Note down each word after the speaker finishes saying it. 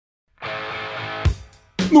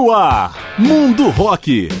No ar, Mundo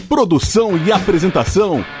Rock. Produção e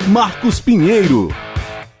apresentação, Marcos Pinheiro.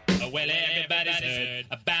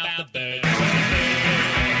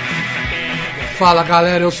 Fala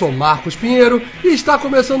galera, eu sou Marcos Pinheiro e está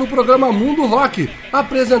começando o programa Mundo Rock,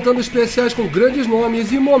 apresentando especiais com grandes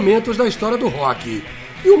nomes e momentos da história do rock.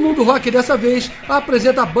 E o Mundo Rock dessa vez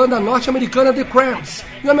apresenta a banda norte-americana The Cramps,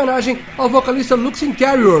 em homenagem ao vocalista Luke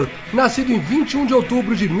Interior, nascido em 21 de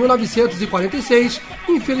outubro de 1946,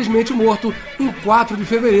 infelizmente morto em 4 de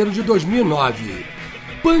fevereiro de 2009.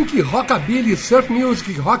 Punk, rockabilly, surf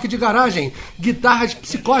music, rock de garagem, guitarras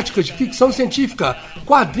psicóticas, ficção científica,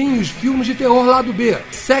 quadrinhos, filmes de terror lado B,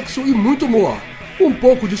 sexo e muito humor. Um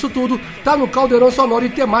pouco disso tudo tá no caldeirão sonoro e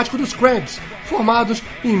temático dos Cramps, formados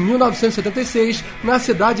em 1976 na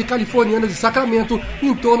cidade californiana de Sacramento,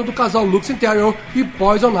 em torno do casal Luke Interior e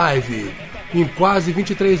Poison Ivy. Em quase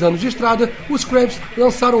 23 anos de estrada, os Cramps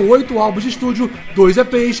lançaram 8 álbuns de estúdio, 2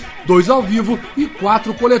 EPs, 2 ao vivo e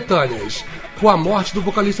 4 coletâneas. Com a morte do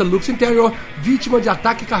vocalista Luke Interior, vítima de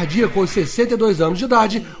ataque cardíaco aos 62 anos de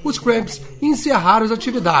idade, os Cramps encerraram as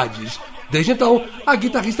atividades. Desde então, a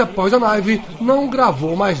guitarrista Poison Ivy não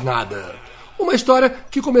gravou mais nada. Uma história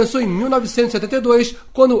que começou em 1972,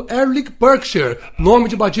 quando Erlich Berkshire, nome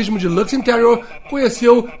de batismo de Luke Interior,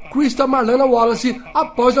 conheceu Krista Marlena Wallace, a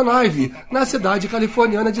Poison Ivy, na cidade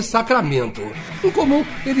californiana de Sacramento. Em comum,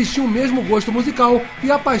 eles tinham o mesmo gosto musical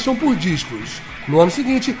e a paixão por discos. No ano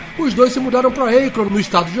seguinte, os dois se mudaram para Akron, no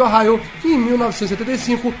estado de Ohio, e em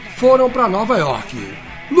 1975 foram para Nova York.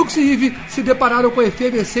 Luke e Ivy se depararam com a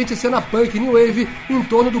efervescente cena punk New Wave em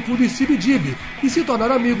torno do clube CBGB e se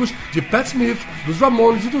tornaram amigos de Pat Smith, dos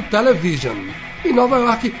Ramones e do Television. Em Nova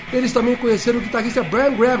York, eles também conheceram o guitarrista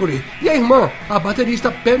Brian Gregory e a irmã, a baterista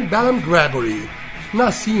Pam Ballum Gregory.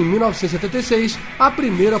 Nascia em 1976 a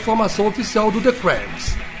primeira formação oficial do The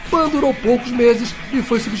Cramps. A banda durou poucos meses e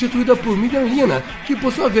foi substituída por Miriam Lina, que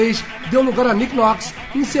por sua vez deu lugar a Nick Knox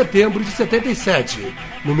em setembro de 77.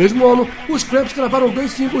 No mesmo ano, os Cramps gravaram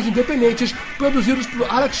 2 singles independentes produzidos por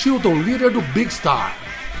Alex Chilton, líder do Big Star.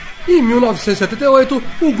 Em 1978,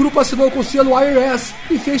 o grupo assinou com o selo IRS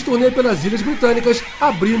e fez turnê pelas Ilhas Britânicas,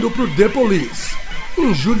 abrindo para o The Police.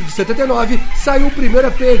 Em julho de 79, saiu o primeiro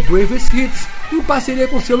EP Greatest Hits, em parceria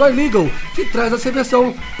com o selo Illegal, que traz essa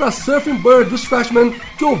versão para Surfing Bird dos Freshmen,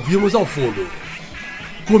 que ouvimos ao fundo.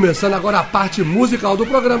 Começando agora a parte musical do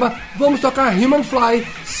programa, vamos tocar Human Fly,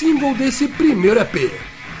 single desse primeiro EP.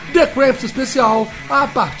 The Cramps Especial, a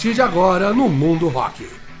partir de agora no Mundo Rock.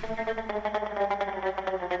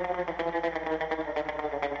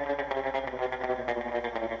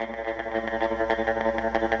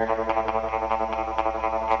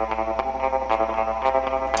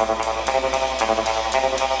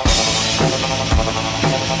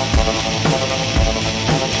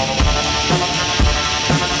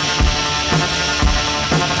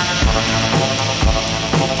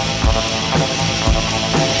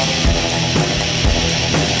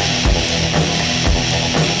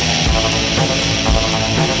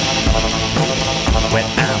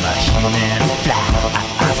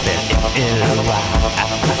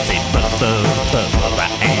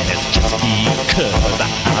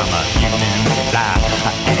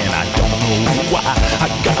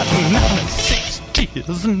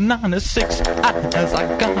 Tears and 96 eyes, I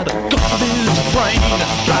got a garbage brain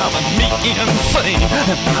that's driving me insane,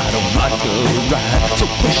 and I don't like the ride, so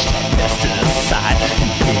push that mess aside,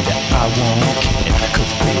 and baby I won't care,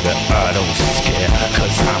 cause baby I don't scare,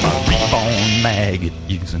 cause I'm a reborn maggot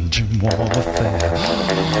using gym warfare.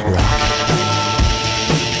 Rock.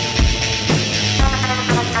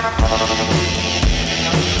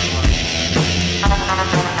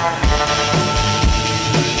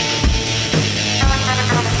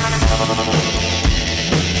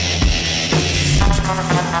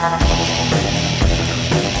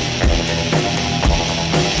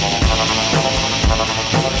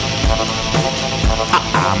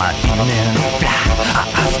 I'm a human fly,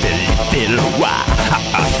 I still feel why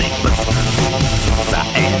I say buzz,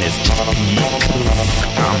 and it's just because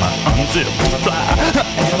I'm an unzipped fly,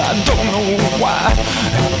 and I don't know why,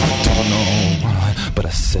 but I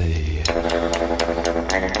say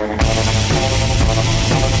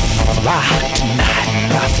rock tonight,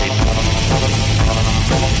 and I say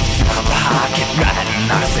rock it right,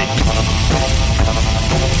 and I say,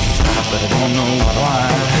 but I don't know why,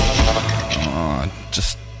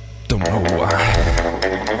 just don't know why.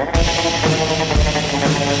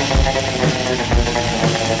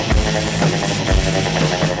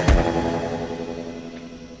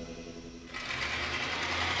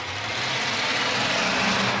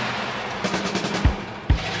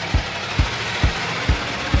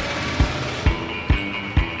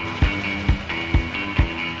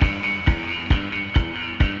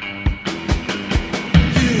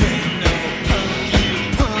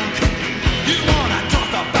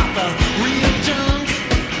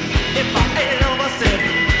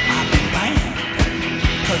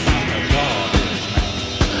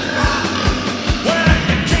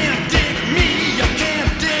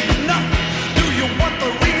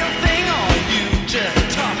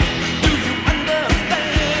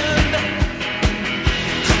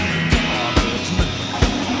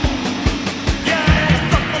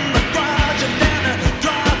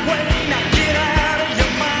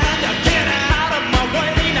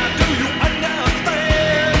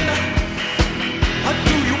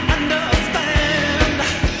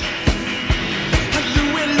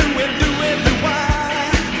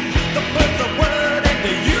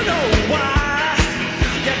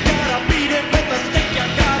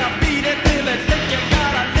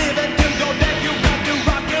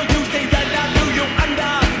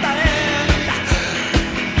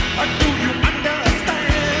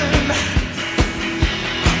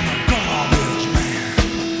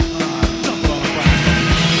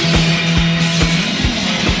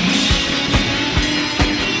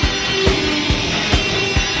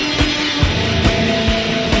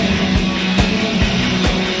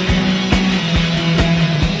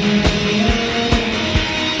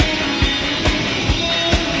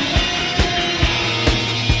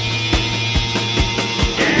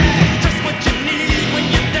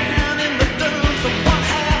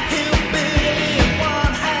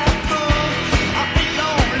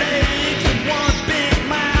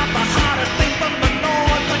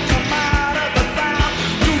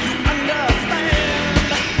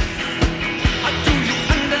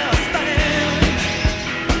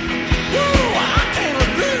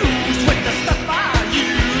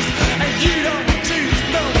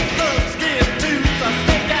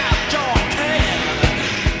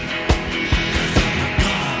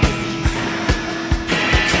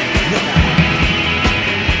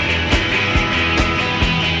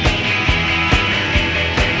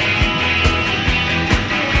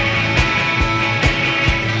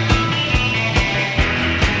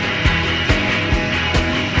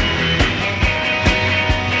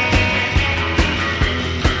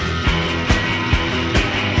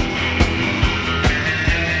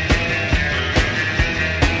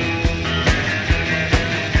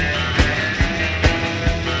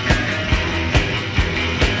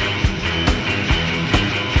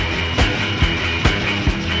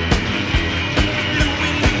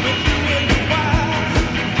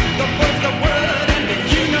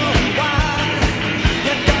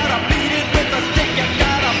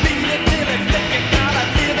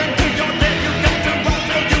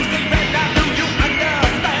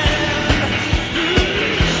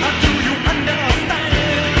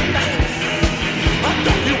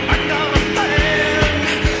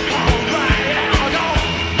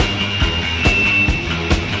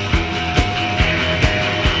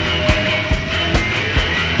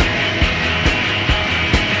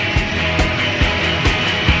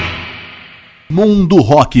 Mundo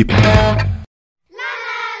Rock.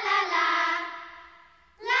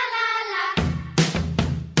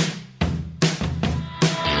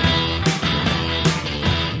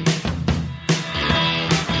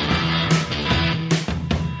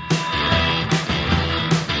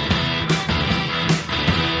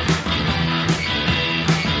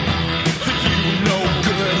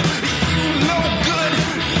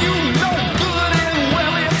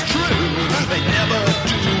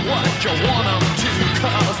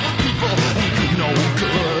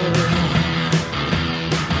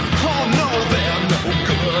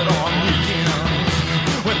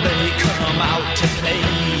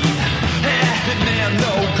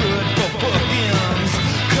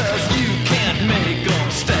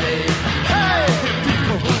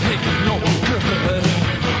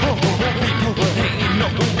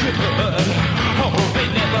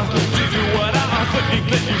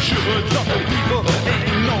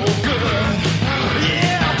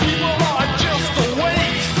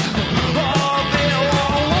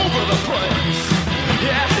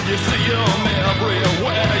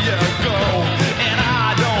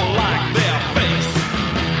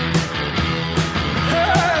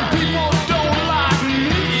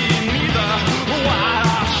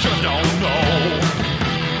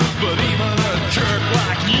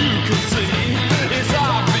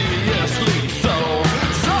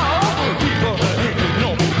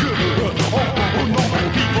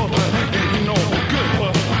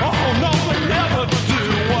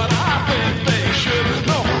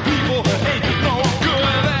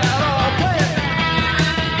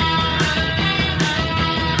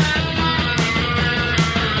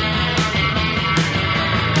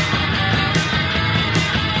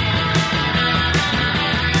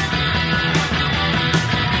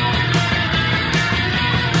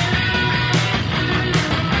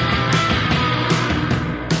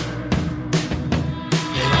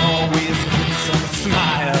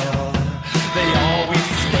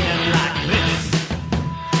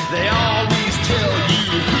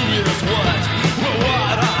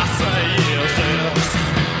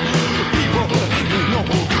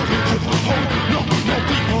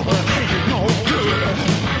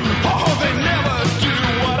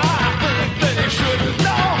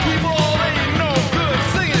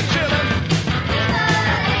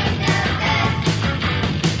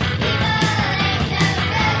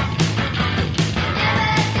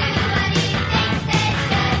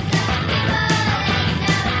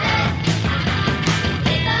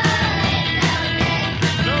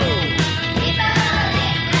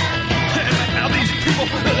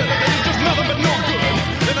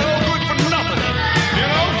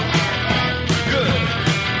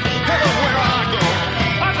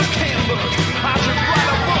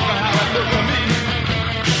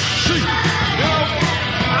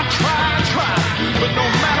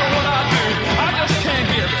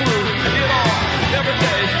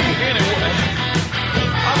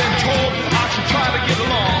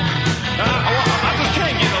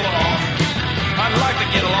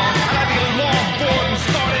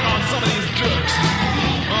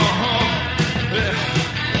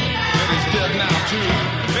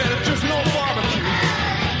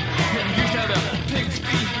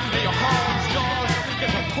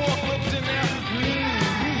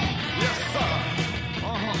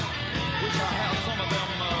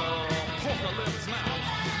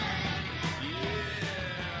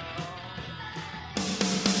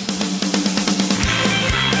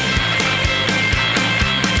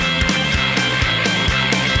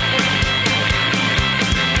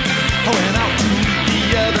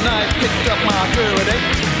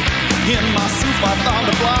 In my soup I found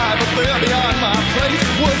a fly, but there behind my plate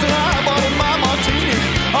was an eyeball in my martini,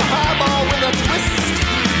 a highball with a twist.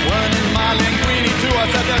 One in my linguine too, I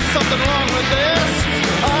said there's something wrong with this.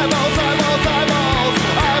 Eyeballs, eyeballs, eyeballs,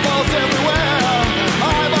 eyeballs everywhere.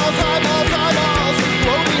 Eyeballs, eyeballs, eyeballs,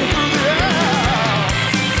 floating through the air.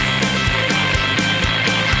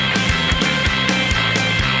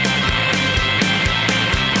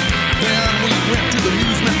 Then we went to the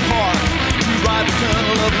amusement park to ride the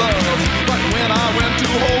tunnel of love. But when I went to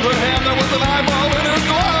hold her hand, there was an eyeball in her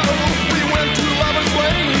glove. We went to Lover's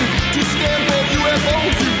Lane to scan for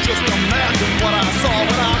UFOs. You just imagine what I saw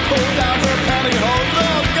when I pulled out her pantyhose.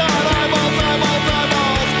 Oh God, I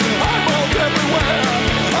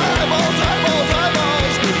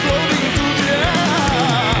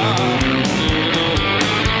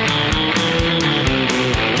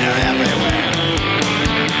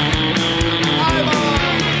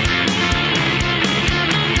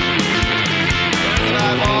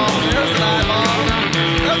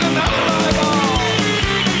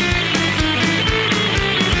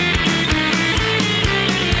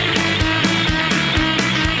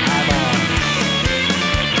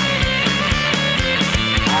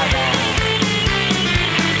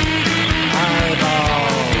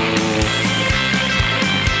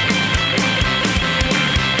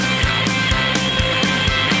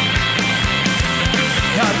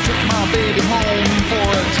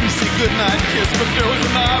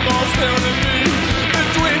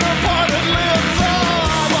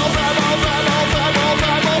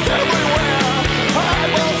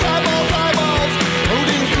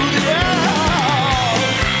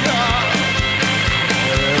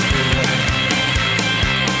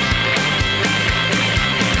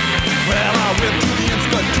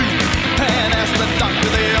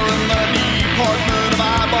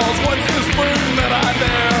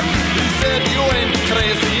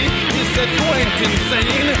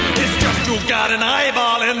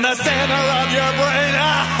center of your brain.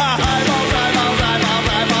 Eyeballs, eyeballs, eyeballs,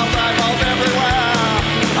 eyeballs, eyeballs everywhere.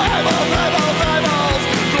 Eyeballs, eyeballs, eyeballs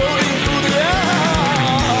floating through the air.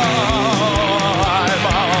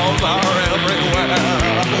 Eyeballs are everywhere.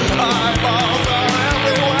 Eyeballs are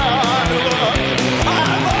everywhere I look.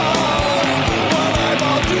 Eyeballs, one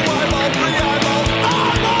eyeball, two eyeballs, three eyeballs.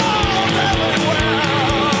 Eyeballs everywhere.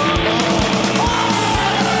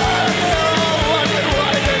 Looking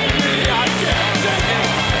right at me, I can't take it.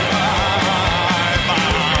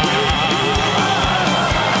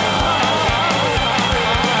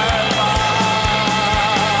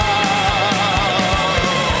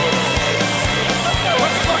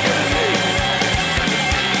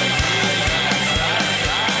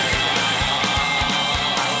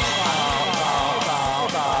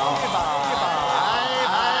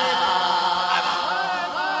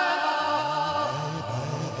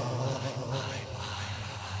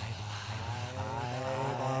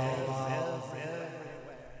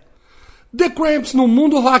 The Cramps no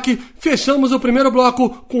Mundo Rock. Fechamos o primeiro bloco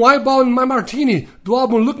com Eyeball in My Martini, do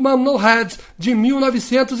álbum Look Mom No Heads, de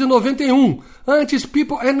 1991. Antes,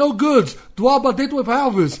 People Ain't No Good, do álbum A Date with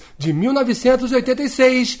Elvis, de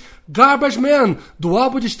 1986. Garbage Man, do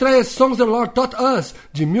álbum de estreia Songs the Lord Taught Us,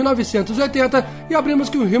 de 1980. E abrimos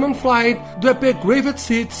com Human Fly, do EP Graveyard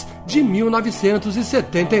Seats, de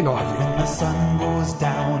 1979. When the sun goes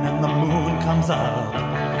down and the moon comes up.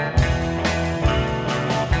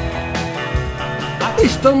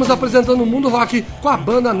 Estamos apresentando o Mundo Rock com a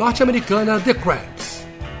banda norte-americana The Cramps.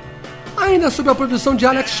 Ainda sob a produção de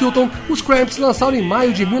Alex Chilton, os Cramps lançaram em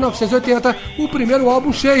maio de 1980 o primeiro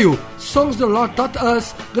álbum cheio, Songs the Lord Taught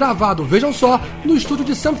Us, gravado, vejam só, no estúdio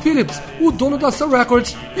de Sam Phillips, o dono da Sun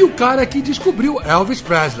Records e o cara que descobriu Elvis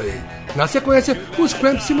Presley. Na sequência, os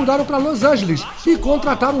Cramps se mudaram para Los Angeles e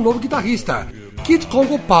contrataram um novo guitarrista, Kid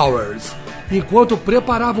Congo Powers. Enquanto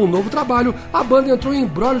preparavam um novo trabalho, a banda entrou em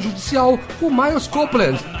imbróglio judicial com Miles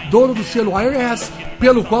Copeland, dono do selo IRS,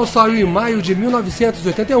 pelo qual saiu em maio de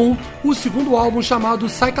 1981 o segundo álbum chamado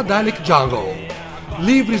Psychedelic Jungle.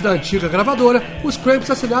 Livres da antiga gravadora, os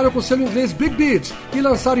Cramps assinaram com o selo inglês Big Beat e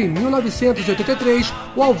lançaram em 1983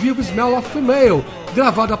 o ao vivo Smell of Female,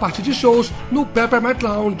 gravado a partir de shows no Peppermint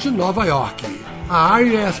Lounge de Nova York. A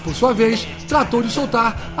IRS, por sua vez, tratou de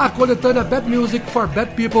soltar a coletânea Bad Music for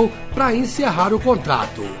Bad People para encerrar o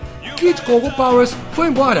contrato. Kid Congo Powers foi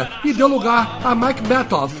embora e deu lugar a Mike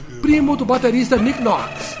Matoff, primo do baterista Nick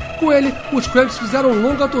Knox. Com ele, os Cramps fizeram um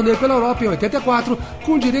longa turnê pela Europa em 84,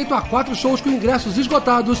 com direito a 4 shows com ingressos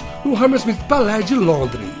esgotados no Hammersmith Palais de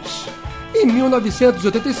Londres. Em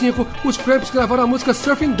 1985, os Cramps gravaram a música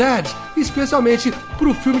Surfing Dead, especialmente para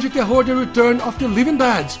o filme de terror The Return of the Living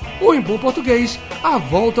Dead, ou em bom português, A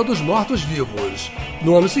Volta dos Mortos-Vivos.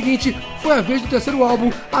 No ano seguinte, foi a vez do terceiro álbum,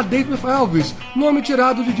 A Date with Elvis, nome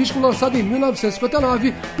tirado de disco lançado em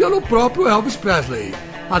 1959 pelo próprio Elvis Presley.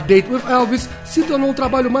 A Date with Elvis se tornou o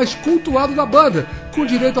trabalho mais cultuado da banda, com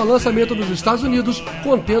direito ao lançamento nos Estados Unidos,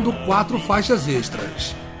 contendo 4 faixas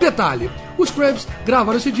extras. Detalhe, os Cramps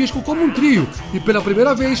gravaram esse disco como um trio e pela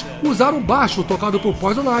primeira vez usaram o baixo tocado por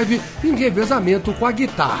Poison Ivy em revezamento com a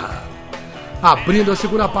guitarra. Abrindo a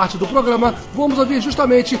segunda parte do programa, vamos ouvir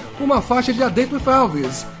justamente uma faixa de A Date with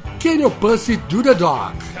Elvis, Can You Pussy Do The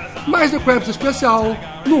Dog? Mais The Cramps especial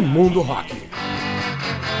no Mundo Rock.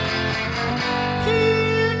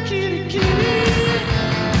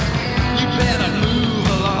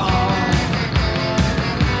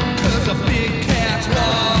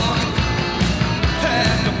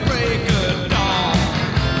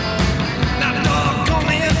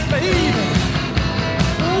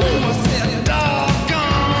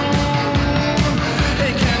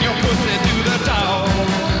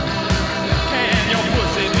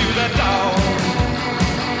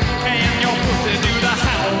 Can your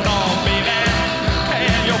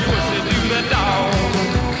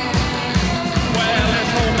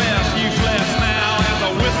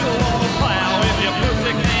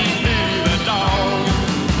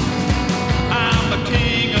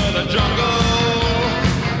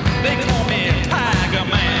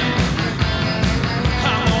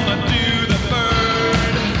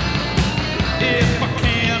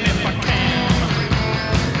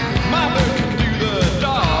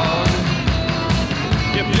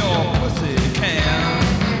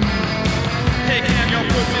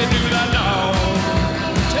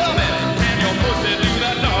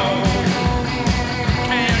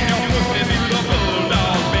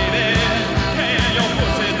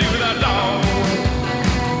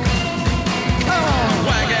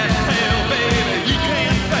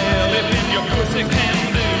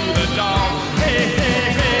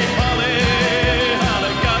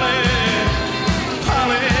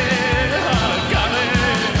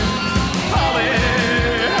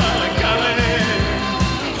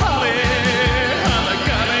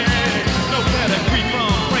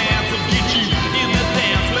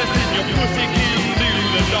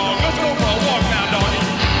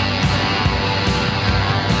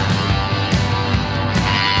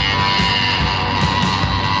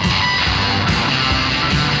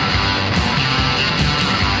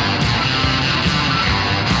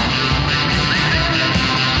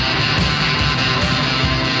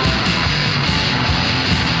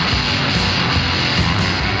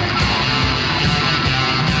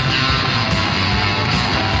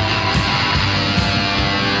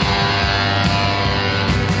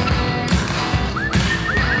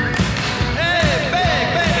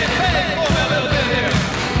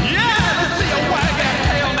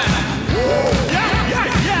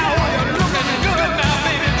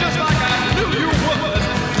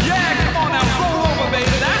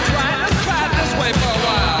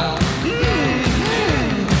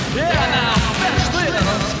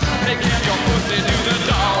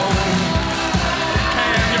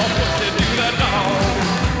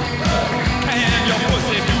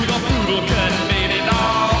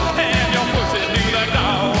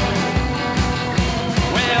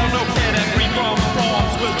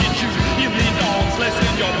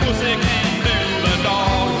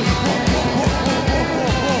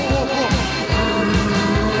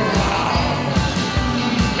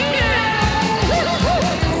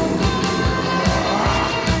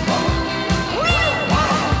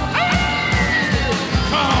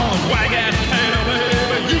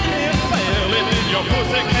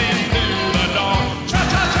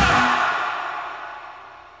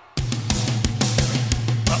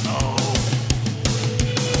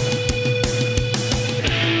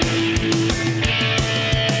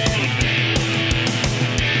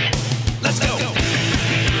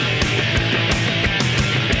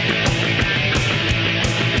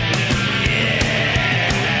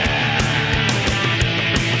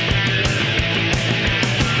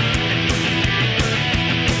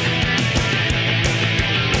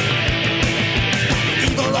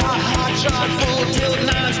shot full till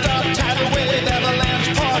non-stop tidal wave avalanche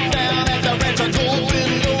park down at the ranch. A gold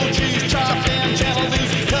window, cheese chopped and channel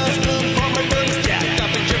news, custom corporate birds jacked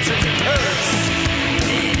up Egyptian curse.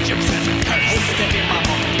 Egyptian curse. Steady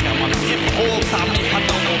mama, I want to give whole family hot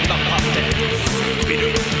dog on the puppet.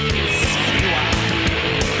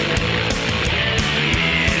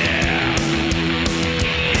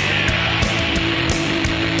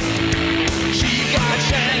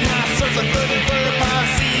 Surfing, burning, fur,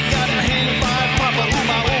 posse, got him hanging by Papa,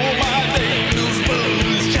 oh my, dames,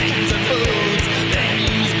 booze, chains and boots,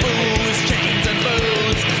 dames, booze, chains and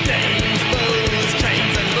boots, dames, booze,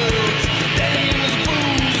 chains and boots, dames,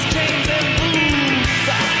 booze, chains and boots.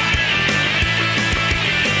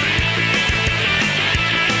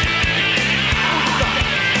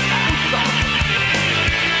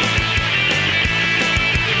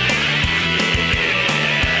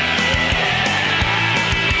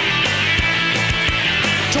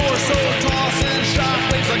 Torso tossing,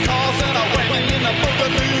 shockwaves are causing a whammy in the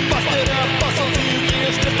boogaloo. Busted up, bustle through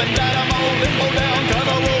gears, stripping dynamo, limbo down,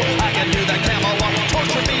 gonna roll. I can do the camel walk,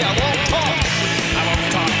 torture me, I won't talk. I won't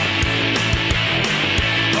talk.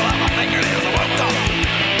 Pull out my fingernails, I won't talk.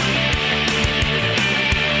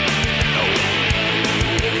 No.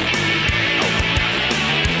 No.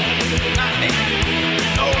 Not me.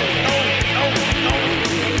 No.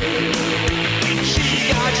 She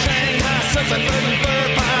got Shanghai surfing, burning fur,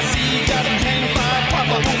 posse, got him hanged by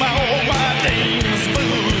Papa, oh my, dames,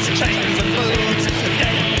 booze, chains and boots,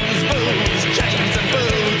 dames, booze, chains and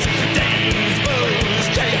boots, dames, booze,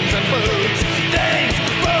 chains and boots, dames,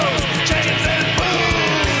 booze, chains and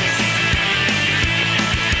boots.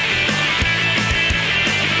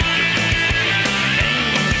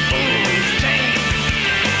 Dames, booze, chains.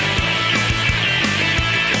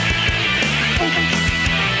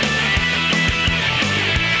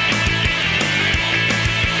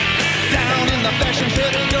 Down in the fashion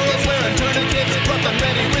pit, girls wearing tourniquets, rough and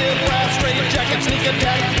ready, real fast, straight jacket, sneak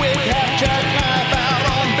attack, wig, hat, jack, knife out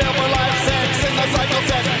on bill for life, sex in the cycle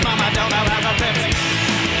set. Mama don't know how to pips.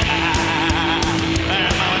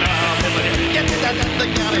 Mama don't know how to pips. Get that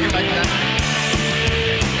thing out of here like that.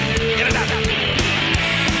 Get it out.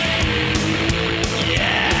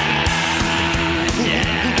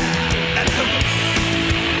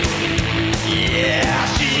 Yeah,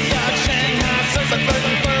 she got Shanghai surfing,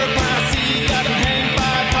 burning fur, posse, got him hanged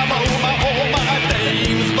by Papa, oh my,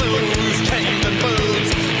 dames, booze, chains and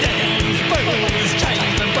boots, dames, booze,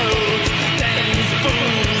 chains and boots, dames,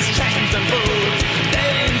 booze, chains and boots,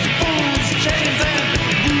 dames, booze, chains and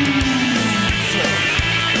boots.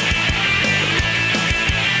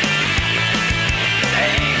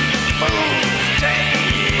 Dames, booze, chains.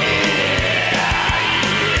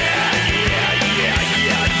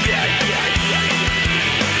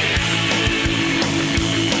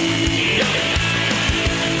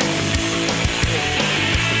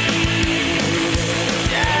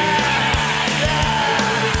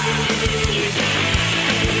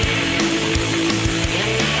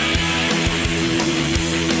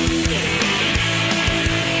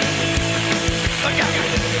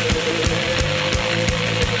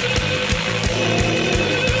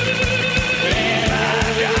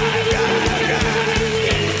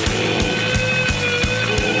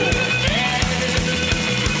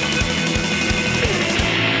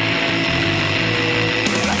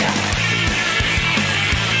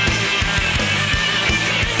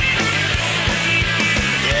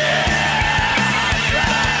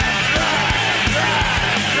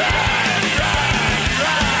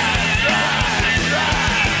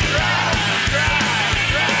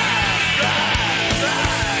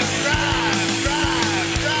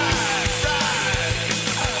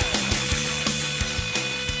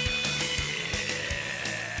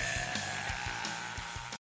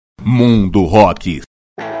 Mundo Rock. I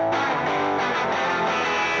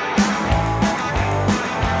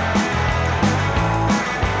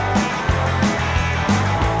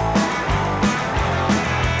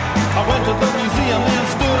went to the museum and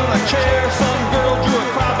stood on a chair. Some girl drew a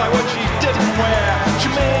crowd by what she didn't wear. She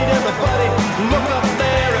made everybody look up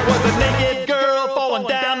there. It was a naked girl falling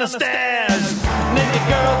down the stairs. Naked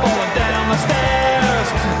girl falling down the stairs.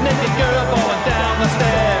 Naked girl falling down the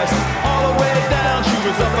stairs. All the way down, she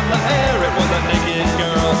was up in the air. It was a naked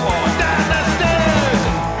girl falling down the stairs.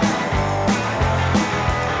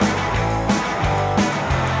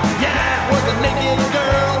 Yeah, it was a naked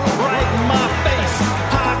girl right in my face.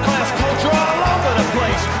 High class culture all over the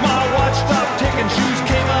place. My watch stopped ticking, shoes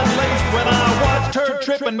came unlaced when I watched her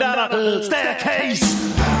tripping down a staircase.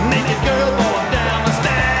 Naked girl falling down the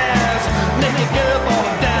stairs. Naked girl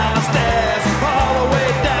falling down the stairs. All the way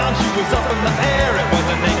down, she was up in the air. It was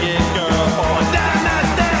a naked girl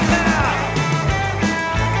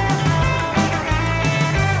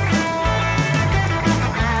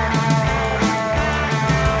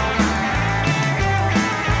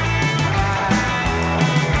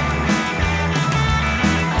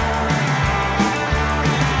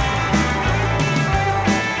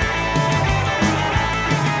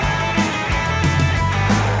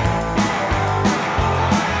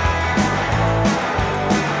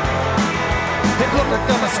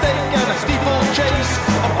steak and a steeplechase,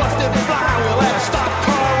 a busted flywheel and a stock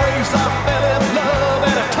car race. I fell in love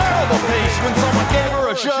at a terrible pace when someone gave her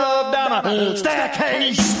a shove down a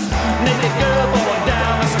staircase. Naked girl falling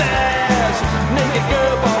down the stairs. Naked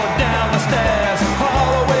girl falling down the stairs. All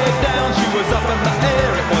the way down, she was up in the air.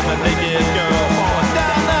 It was a naked girl falling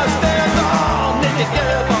down the stairs. Oh, naked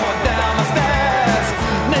girl falling down the stairs.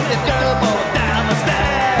 Naked girl falling down the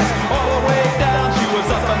stairs. All the way down, she was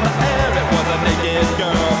up in the air. It was a naked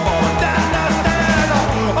girl falling down the stairs.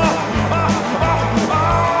 Oh, oh, oh, oh,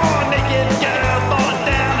 oh, naked girl falling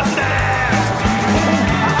down the stairs. Naked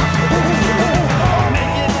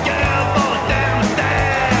girl falling down the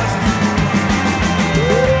stairs.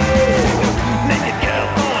 Naked girl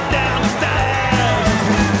falling down the stairs.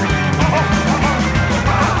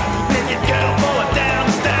 Naked girl falling down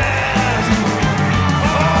the stairs.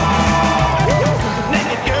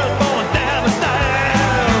 Naked girl falling down the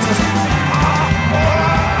stairs.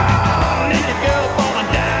 Naked girl falling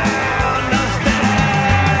down the stairs.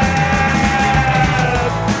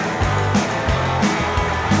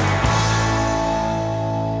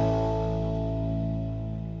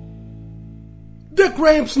 The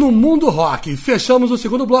Cramps no Mundo Rock. Fechamos o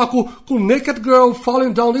segundo bloco com Naked Girl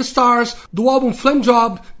Falling Down the Stars, do álbum Flame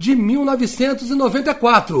Job, de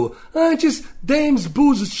 1994. Antes, Dames,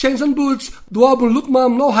 Booze, Chains and Boots, do álbum Look Mom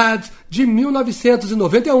No Head, de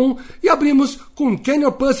 1991. E abrimos com Can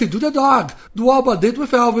Your Pussy Do The Dog, do álbum A Date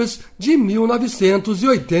With Elvis, de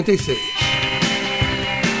 1986.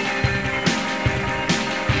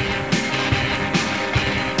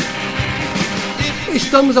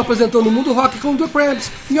 Estamos apresentando o Mundo Rock com The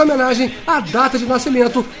Cramps em homenagem à data de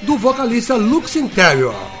nascimento do vocalista Lux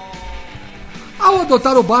Interior. Ao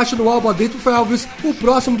adotar o baixo no álbum A Date with Elvis, o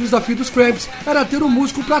próximo desafio dos Cramps era ter um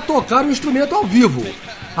músico para tocar o instrumento ao vivo.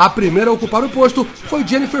 A primeira a ocupar o posto foi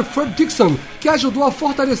Jennifer Ford Dixon, que ajudou a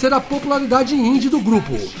fortalecer a popularidade indie do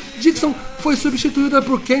grupo. Dixon foi substituída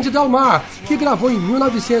por Candy Delmar, que gravou em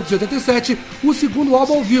 1987 o segundo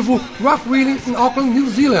álbum ao vivo, Rock Reeling em Auckland, New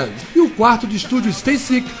Zealand, e o quarto de estúdio Stay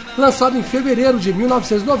Sick, lançado em fevereiro de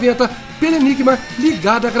 1990 pela Enigma,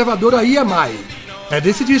 ligada à gravadora EMI. É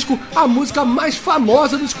desse disco a música mais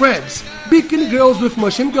famosa dos Cramps, Bikini Girls with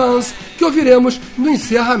Machine Guns, que ouviremos no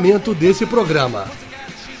encerramento desse programa.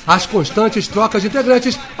 As constantes trocas de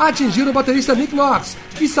integrantes atingiram o baterista Nick Knox,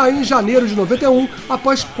 que saiu em janeiro de 91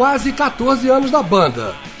 após quase 14 anos na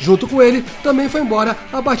banda. Junto com ele, também foi embora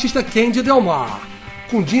a baixista Candy Delmar.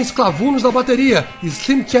 Com Jim Sclavunos na bateria e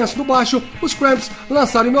Slim Chance no baixo, os Cramps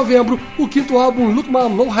lançaram em novembro o quinto álbum Look Mom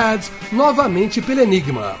No Heads, novamente pela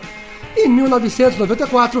Enigma. Em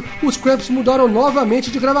 1994, os Cramps mudaram novamente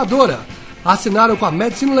de gravadora. Assinaram com a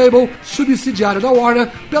Medicine Label, subsidiária da Warner,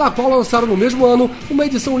 pela qual lançaram no mesmo ano uma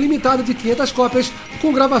edição limitada de 500 cópias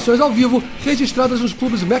com gravações ao vivo registradas nos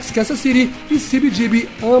clubes Max Kansas City e CBGB,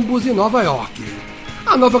 ambos em Nova York.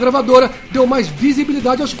 A nova gravadora deu mais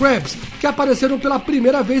visibilidade aos Cramps, que apareceram pela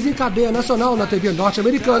primeira vez em cadeia nacional na TV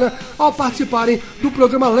norte-americana ao participarem do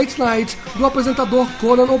programa Late Night do apresentador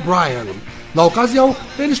Conan O'Brien. Na ocasião,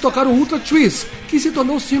 eles tocaram Ultra Twist, que se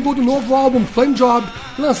tornou single do novo álbum Flame Job,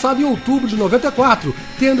 lançado em outubro de 94,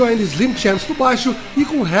 tendo ainda Slim Chance no baixo e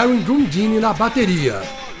com Harry Grundini na bateria.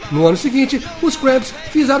 No ano seguinte, os Cramps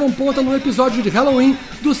fizeram ponta no episódio de Halloween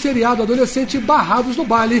do seriado adolescente Barrados no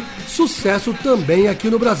Baile, sucesso também aqui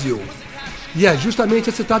no Brasil. E é justamente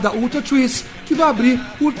a citada Ultra Twist que vai abrir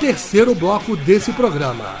o terceiro bloco desse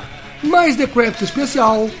programa. Mais The Cramps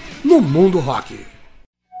especial no Mundo Rock.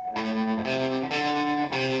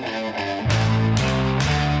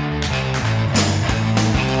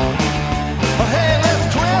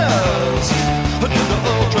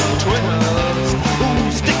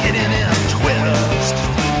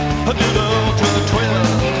 Do the ultra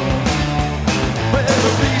twist. Well,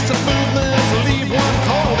 the recent movements leave one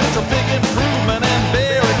cold. It's a big improvement and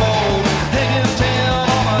very bold. Hanging tail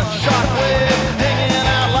on a shockwave, hanging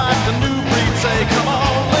out like the new breed. Say, come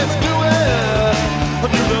on, let's do it.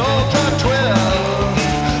 Do the ultra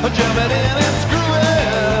twist. Jump it in and screw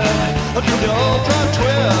it. Do the ultra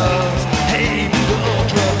twist. Hey, do the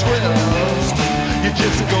ultra twist. You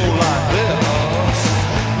just go like this.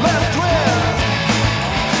 Let's twist.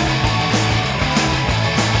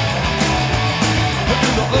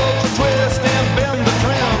 The ultra twist and bend the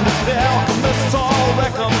trend. The alchemists all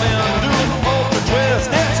recommend doing the ultra twist.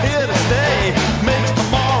 It's here to stay. Makes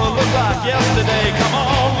tomorrow look like yesterday. Come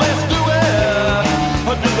on, let's do it.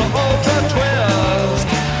 Do the ultra twist.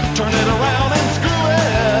 Turn it around and screw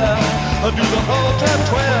it. Do the ultra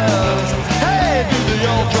twist. Hey, do the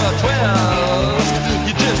ultra twist.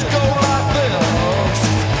 You just go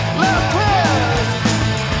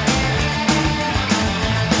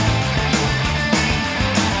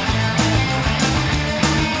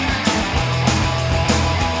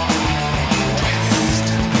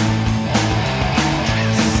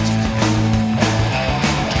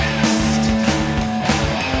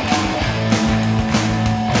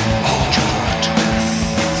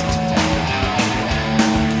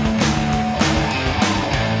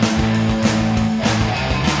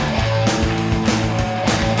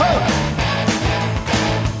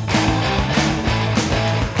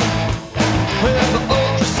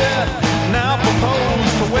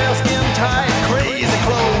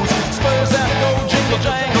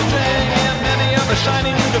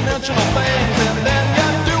shiny new dimensional things, and then you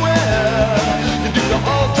do it. You do the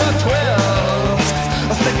ultra twist.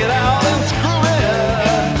 Stick it out and screw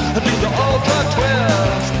it. Do the ultra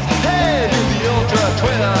twist. Hey, do the ultra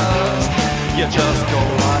twist. You just go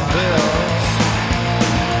like this.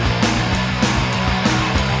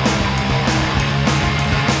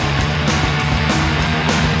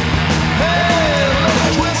 Hey, let's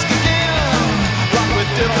twist again, like we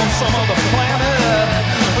did on some other planet.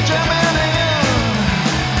 Jam it in,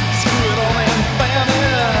 screw it on and fan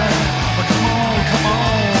it. Come on, come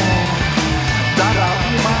on. Da-da,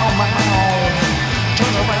 mow,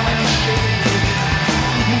 turn around and shake.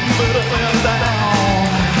 Move it up and down,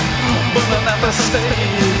 burning at the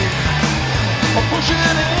stake. Push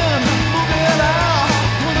it in, move it out,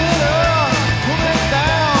 put it up, put it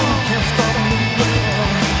down. Can't stop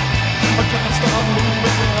moving, I can't stop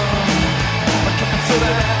moving, I can't sit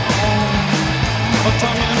down.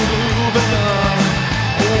 Time and moving.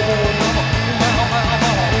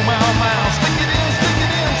 Oh, mow. Stick it in, stick it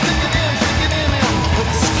in, stick it in, stick it in and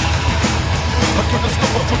twist. I can't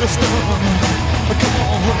stop twisting. Come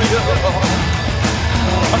on, hurry up.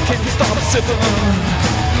 I can't stop sipping.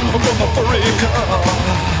 I'm gonna break up.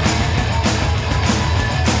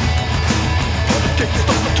 I can't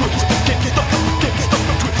stop the twist. I can't stop the twist. I can't stop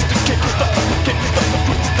the twist. I can't stop the twist. I can't stop the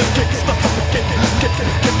twist. I can't stop the twist.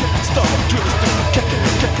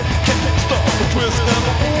 Can't stop the twist.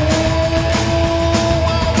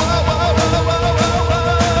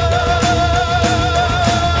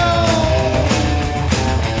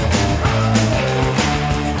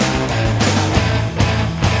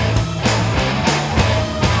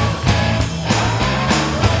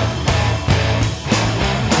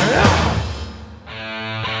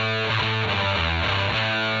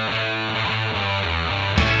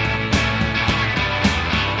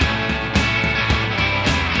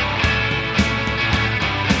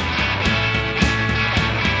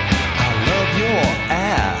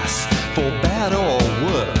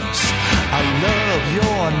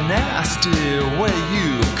 Way you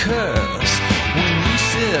curse when you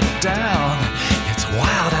sit down. It's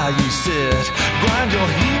wild how you sit. Grind your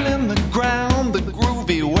heel in the ground, the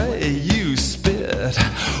groovy way you spit.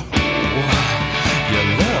 Ooh, you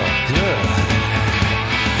look good.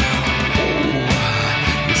 Ooh,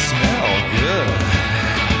 you smell good.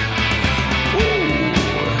 Ooh,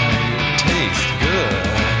 you taste good.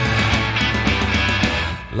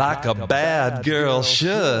 Like a bad girl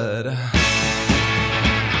should.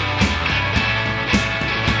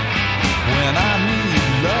 When I need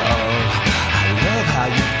love, I love how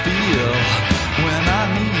you feel. When I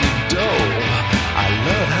need dough, I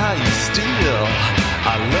love how you steal.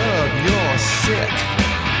 I love your sick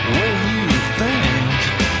way you think.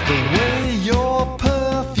 The way your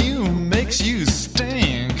perfume makes you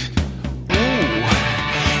stink. Ooh,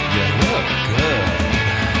 you look good.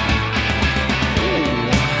 Ooh,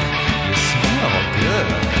 you smell good.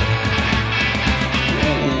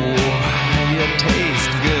 Ooh, you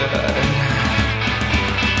taste good.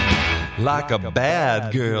 Like a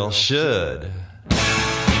bad girl should.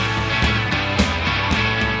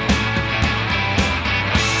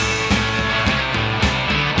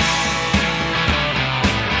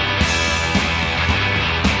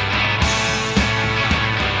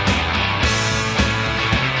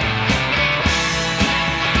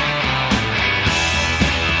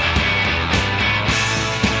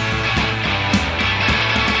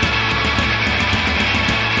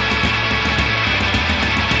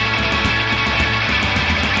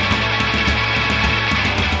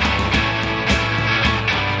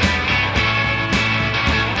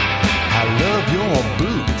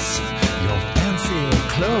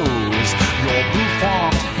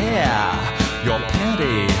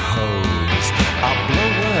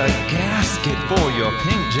 For your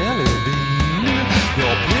pink jelly bean,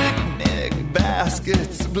 your picnic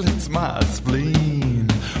basket splits my spleen.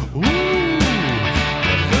 Ooh,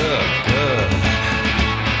 you look good.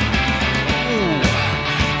 Ooh,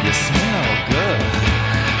 you smell good.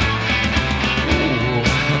 Ooh,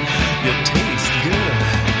 you taste good.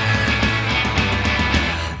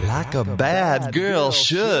 Like a bad girl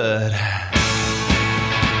should.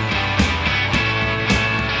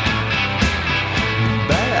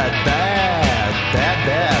 Bad girl. Bad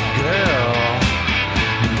girl.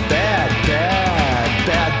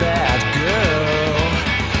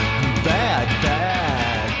 Bad girl. Bad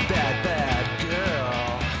girl.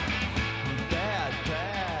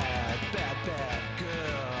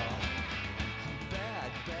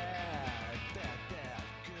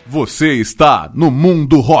 Você está no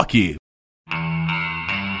Mundo Rock.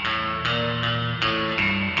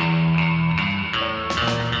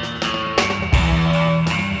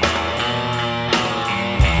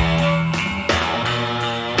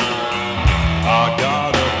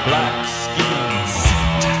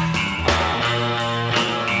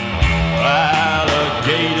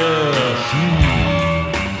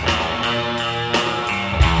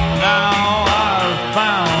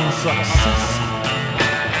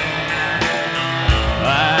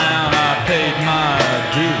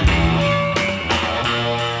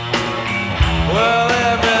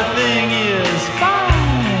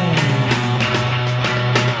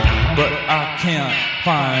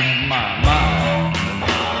 my mind.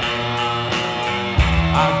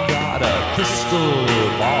 I've got a crystal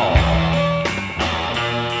ball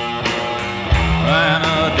and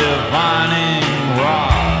a divining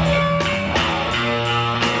rod,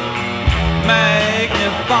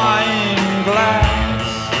 magnifying glass,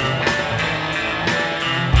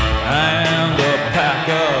 and a pack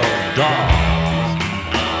of dogs.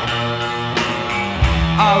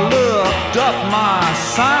 I looked up my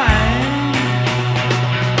sign,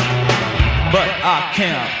 but I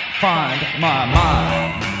can't find my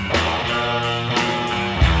mind.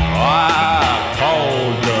 I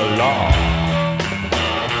called the law.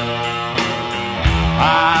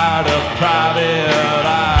 I'd a private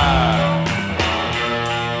eye,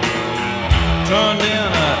 turned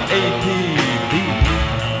in an APB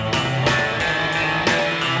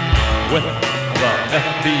with the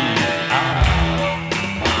FBI.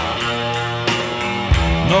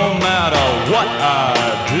 No matter what I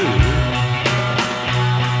do,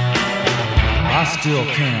 I still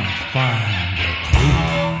can't find a clue.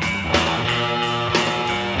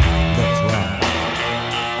 That's right.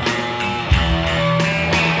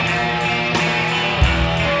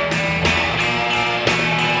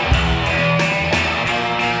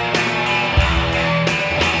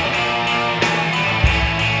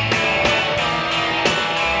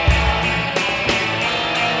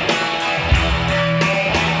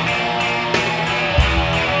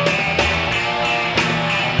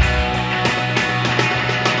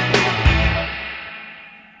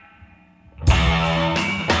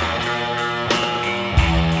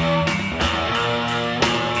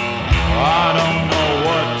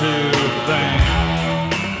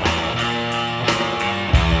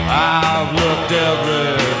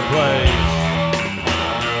 Every place.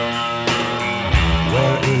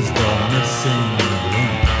 Where is the missing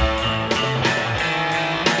link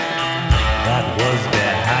that was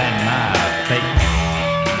behind my face?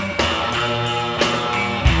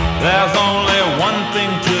 There's only one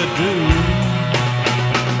thing to do.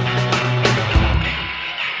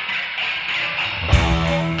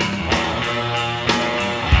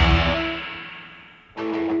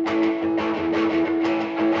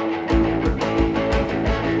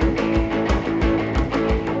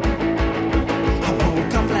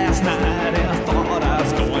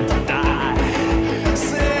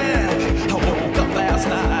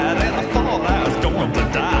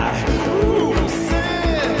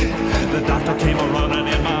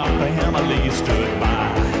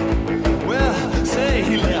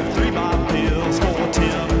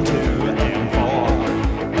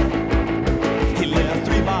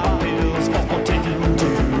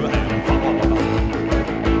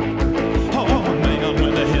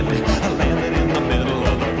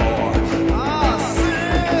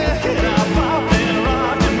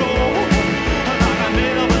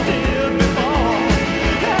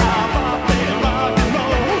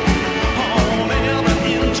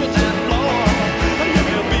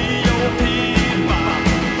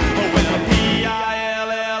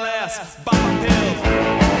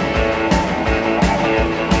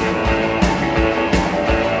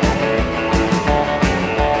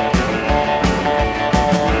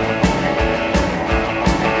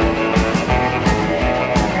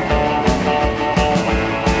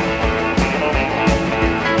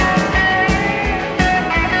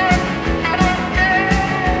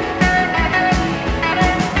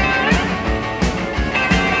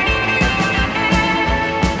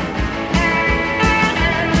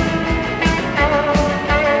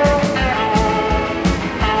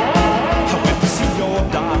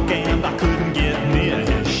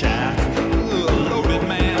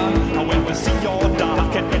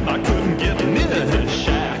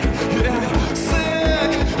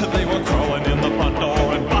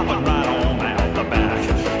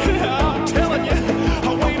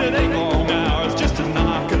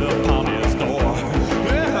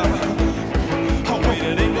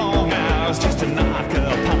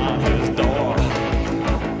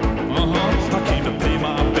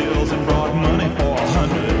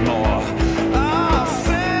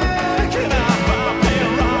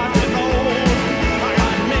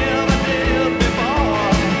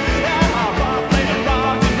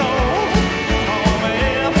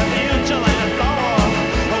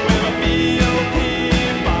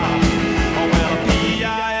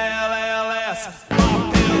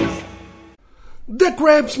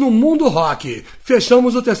 Cramps no Mundo Rock.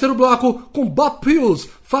 Fechamos o terceiro bloco com Bop Pills,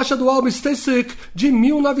 faixa do álbum Stay Sick, de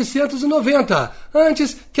 1990.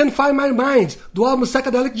 Antes, Can't Find My Mind, do álbum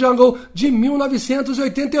Psychedelic Jungle, de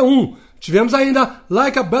 1981. Tivemos ainda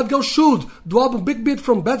Like a Bad Girl Should, do álbum Big Beat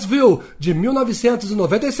from Batesville, de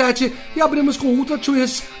 1997, e abrimos com Ultra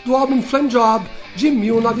Twist, do álbum Flame Job, de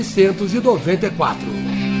 1994.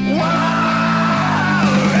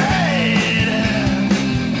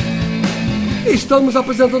 Estamos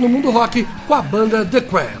apresentando o Mundo Rock com a banda The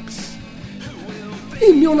Cramps.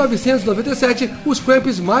 Em 1997, os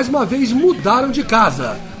Cramps mais uma vez mudaram de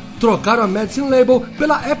casa. Trocaram a Medicine Label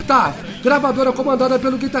pela Epitaph, gravadora comandada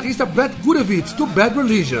pelo guitarrista Brett Gurewitz, do Bad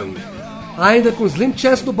Religion. Ainda com Slim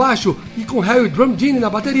Chance no baixo e com Harry Drumdini na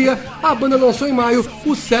bateria, a banda lançou em maio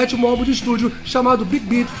o 7º álbum de estúdio chamado Big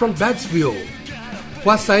Beat from Batesville.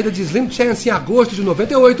 Com a saída de Slim Chance em agosto de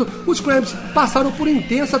 98, os Cramps passaram por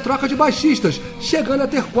intensa troca de baixistas, chegando a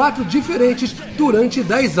ter 4 diferentes durante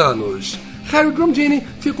 10 anos. Harry Drumdini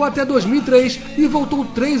ficou até 2003 e voltou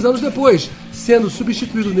 3 anos depois, sendo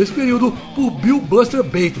substituído nesse período por Bill Buster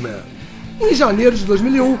Bateman. Em janeiro de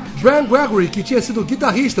 2001, Brian Gregory, que tinha sido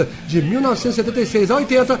guitarrista de 1976 a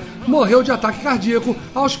 80, morreu de ataque cardíaco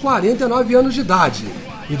aos 49 anos de idade.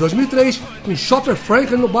 Em 2003, com Shopper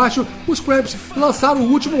Franklin no baixo, os Cramps lançaram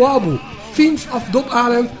o último álbum, Fiends of Dope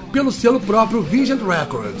Island, pelo selo próprio Vincent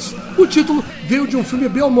Records. O título veio de um filme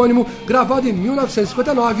bem-homônimo gravado em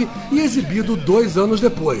 1959 e exibido 2 anos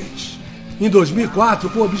depois. Em 2004,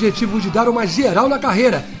 com o objetivo de dar uma geral na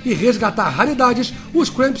carreira e resgatar raridades, os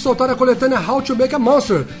Cramps soltaram a coletânea How to Make a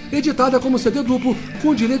Monster, editada como CD duplo,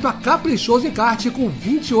 com direito a caprichoso encarte com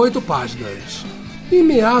 28 páginas. Em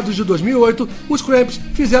meados de 2008, os Cramps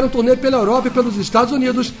fizeram turnê pela Europa e pelos Estados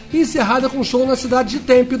Unidos, encerrada com um show na cidade de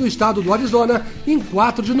Tempe, do estado do Arizona, em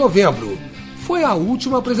 4 de novembro. Foi a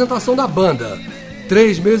última apresentação da banda.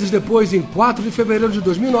 3 meses depois, em 4 de fevereiro de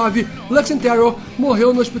 2009, Lexington Terrell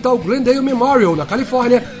morreu no Hospital Glendale Memorial, na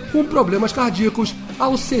Califórnia, com problemas cardíacos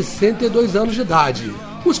aos 62 anos de idade.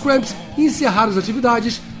 Os Cramps encerraram as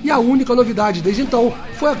atividades e a única novidade desde então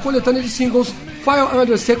foi a coletânea de singles Fire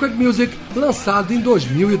Under Sacred Music, lançado em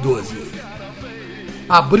 2012.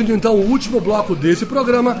 Abrindo então o último bloco desse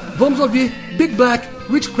programa, vamos ouvir Big Black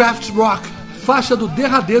Witchcraft Rock, faixa do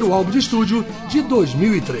derradeiro álbum de estúdio de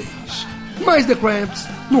 2003. Mais The Cramps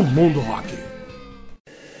no Mundo Rock.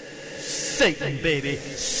 Satan, baby,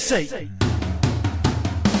 Satan.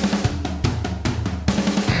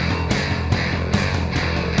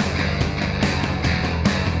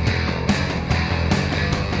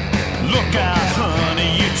 Look out,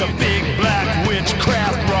 honey, it's a big black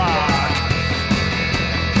witchcraft rock.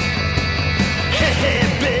 Hey, hey,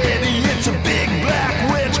 baby, it's a big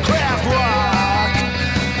black witchcraft rock.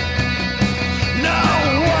 No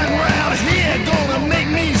one round here gonna make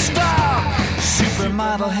me stop.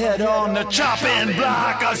 Supermodel head on the chopping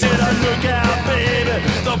block. I said, look out, baby,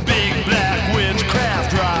 the big black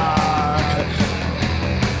witchcraft rock.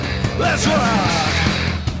 Let's rock.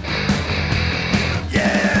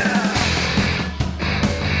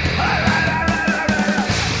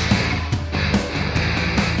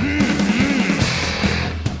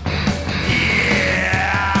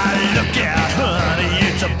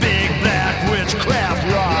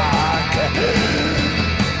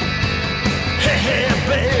 Hey,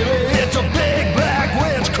 baby, it's a big black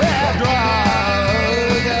witchcraft rock.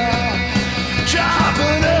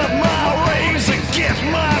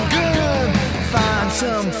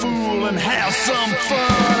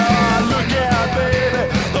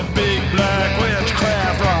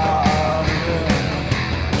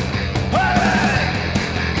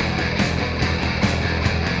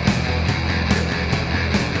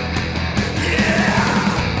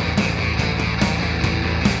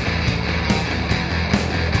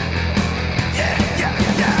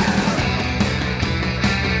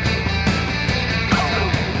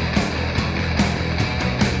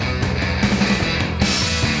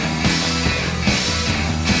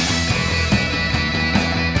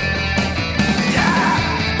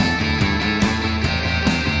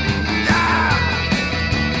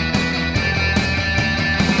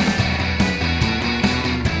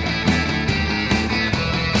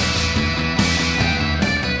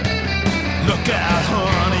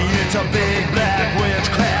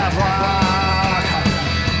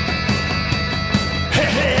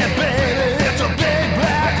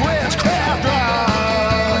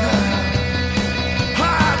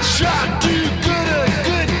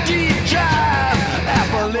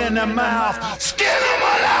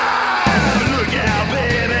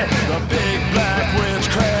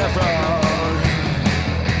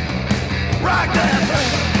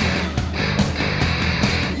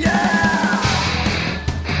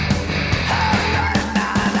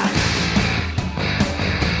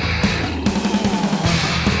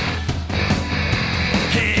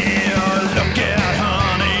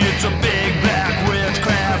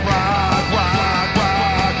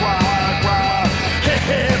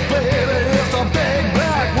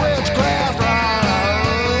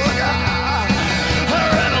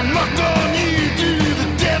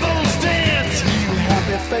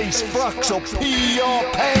 so pee your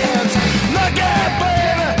pants. Look out,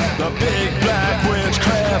 baby, the big black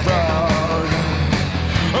witchcraft frog.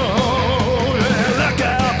 Oh, yeah, look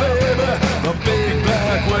out, baby, the big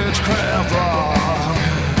black witchcraft frog.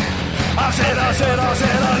 I said,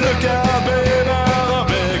 look out, baby, the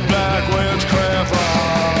big black witchcraft frog.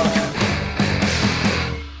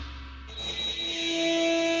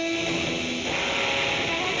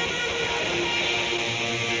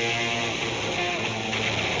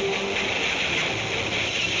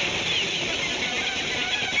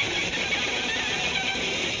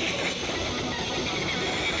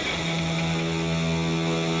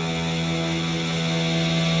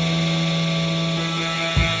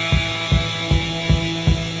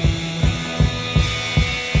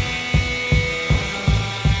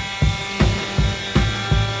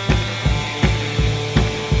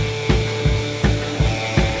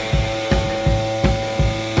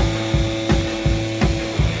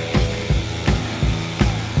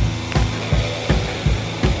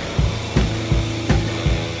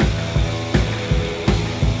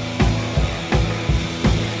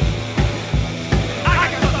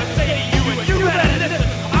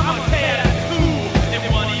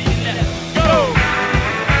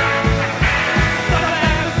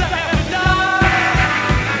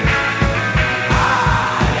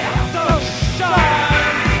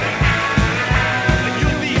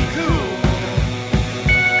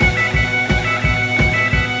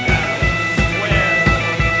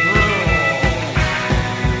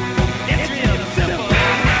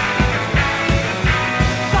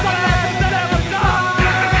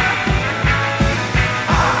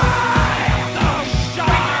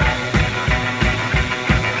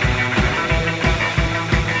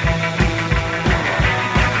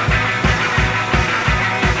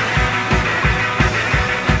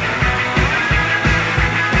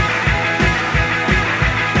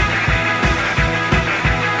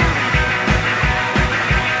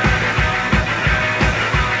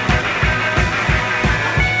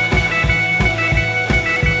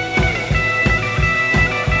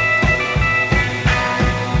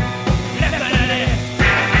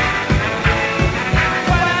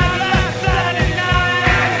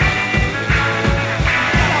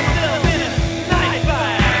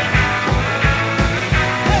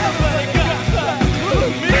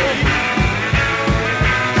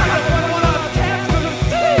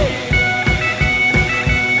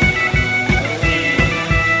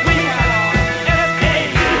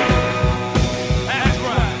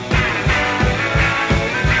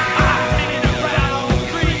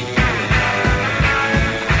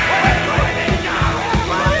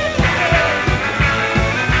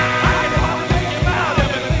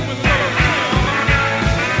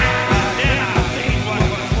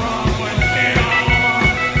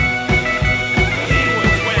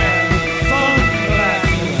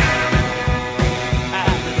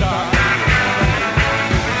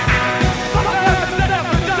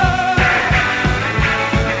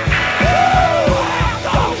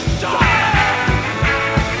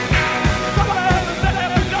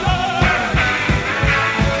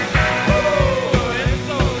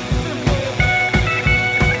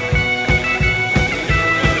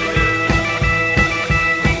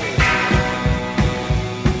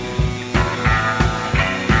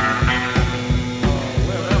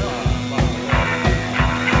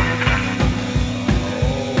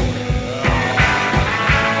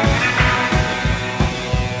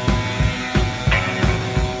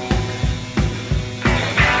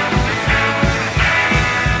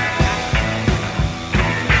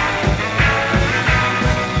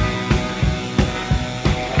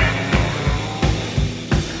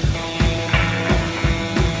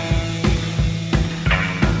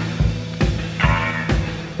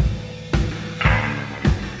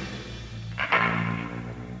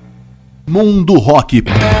 Mundo Rock.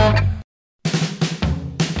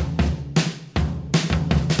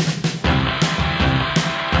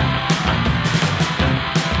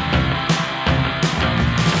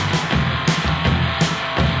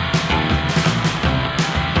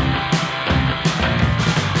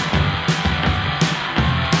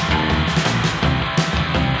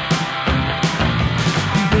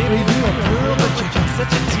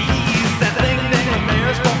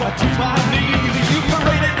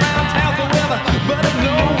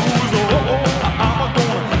 No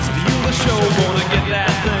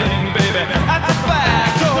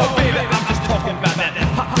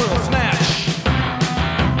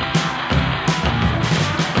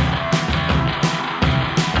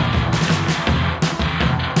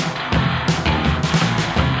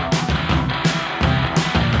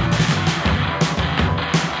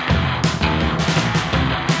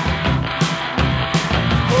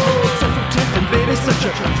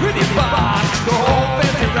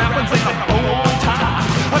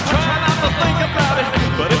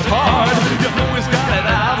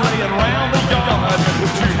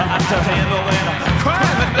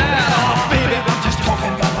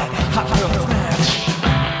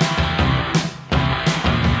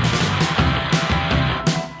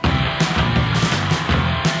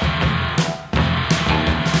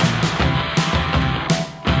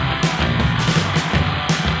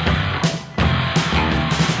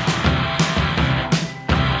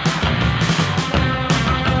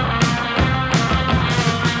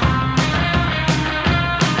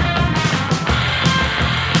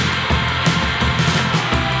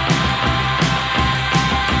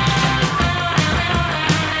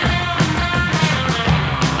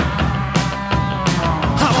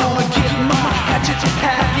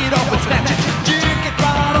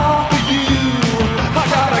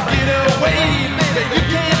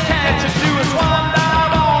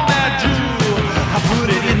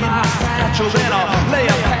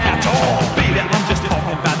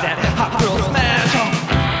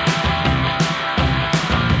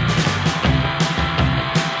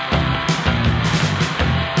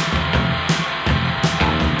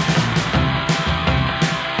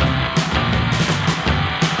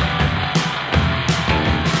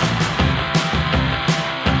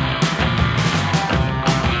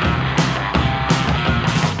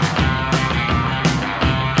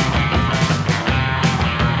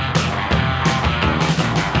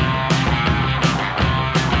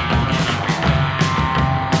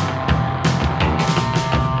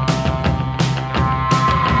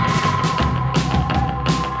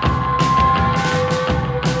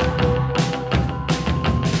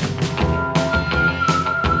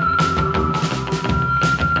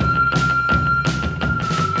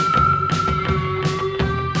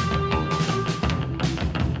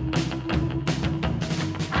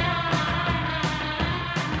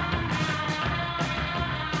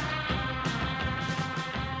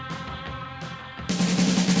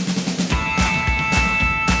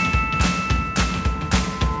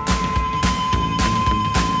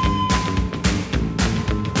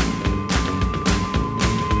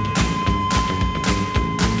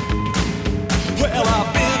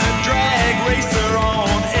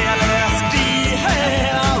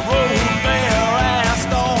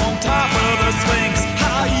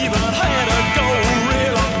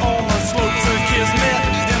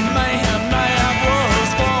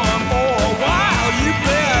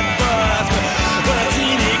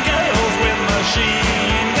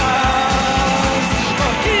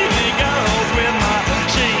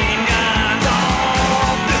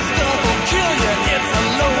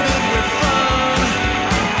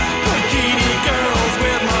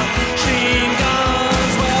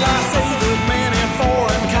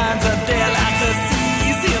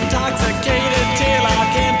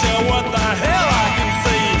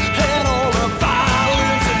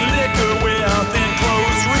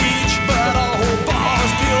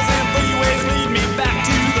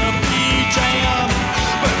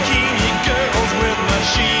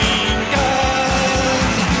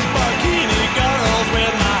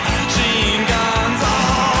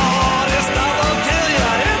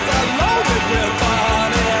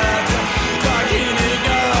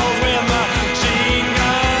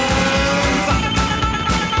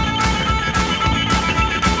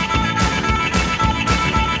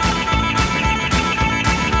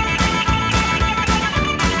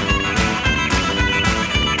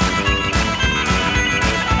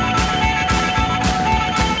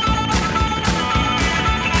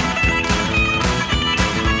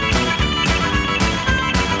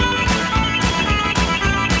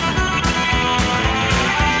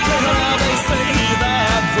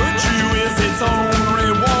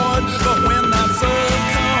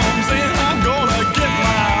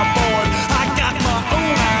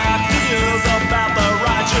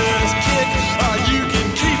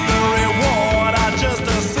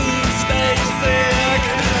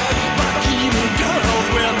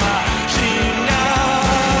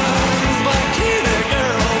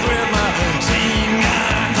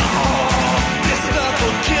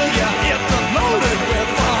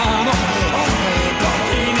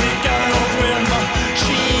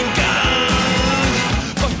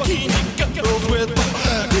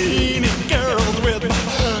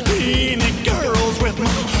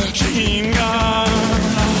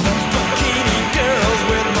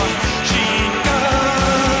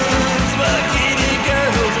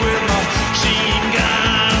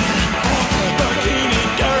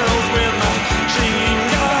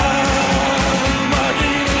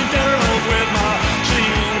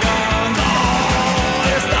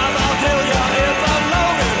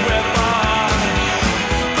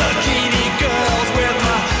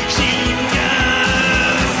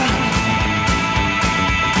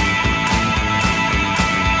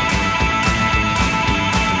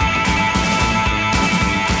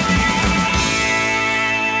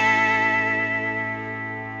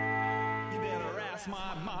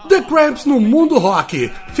The Cramps no Mundo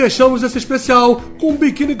Rock. Fechamos esse especial com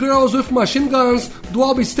Bikini Girls with Machine Guns, do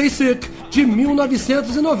álbum Stay Sick, de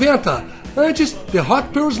 1990. Antes, The Hot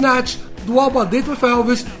Pearl Snatch, do álbum A Date with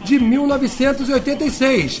Elvis, de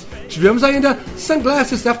 1986. Tivemos ainda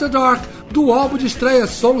Sunglasses After Dark, do álbum de estreia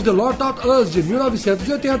Songs the Lord Taught Us, de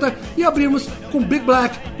 1980. E abrimos com Big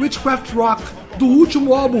Black, Witchcraft Rock, do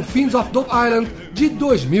último álbum Fiends of Dope Island, de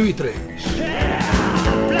 2003.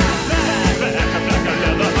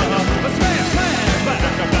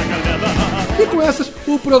 E com essas,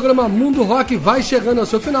 o programa Mundo Rock vai chegando ao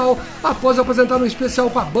seu final, após apresentar um especial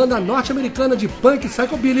com a banda norte-americana de punk e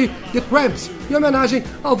psychobilly The Cramps, em homenagem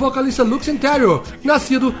ao vocalista Lux Interior,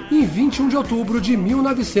 nascido em 21 de outubro de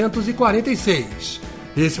 1946.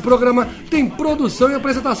 Esse programa tem produção e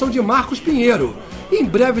apresentação de Marcos Pinheiro. Em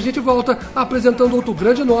breve a gente volta apresentando outro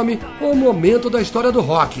grande nome ou momento da história do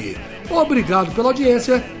rock. Obrigado pela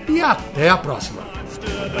audiência e até a próxima.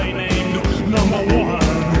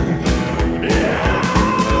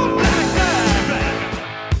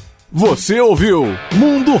 Você ouviu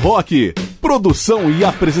Mundo Rock. Produção e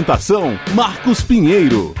apresentação Marcos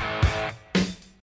Pinheiro.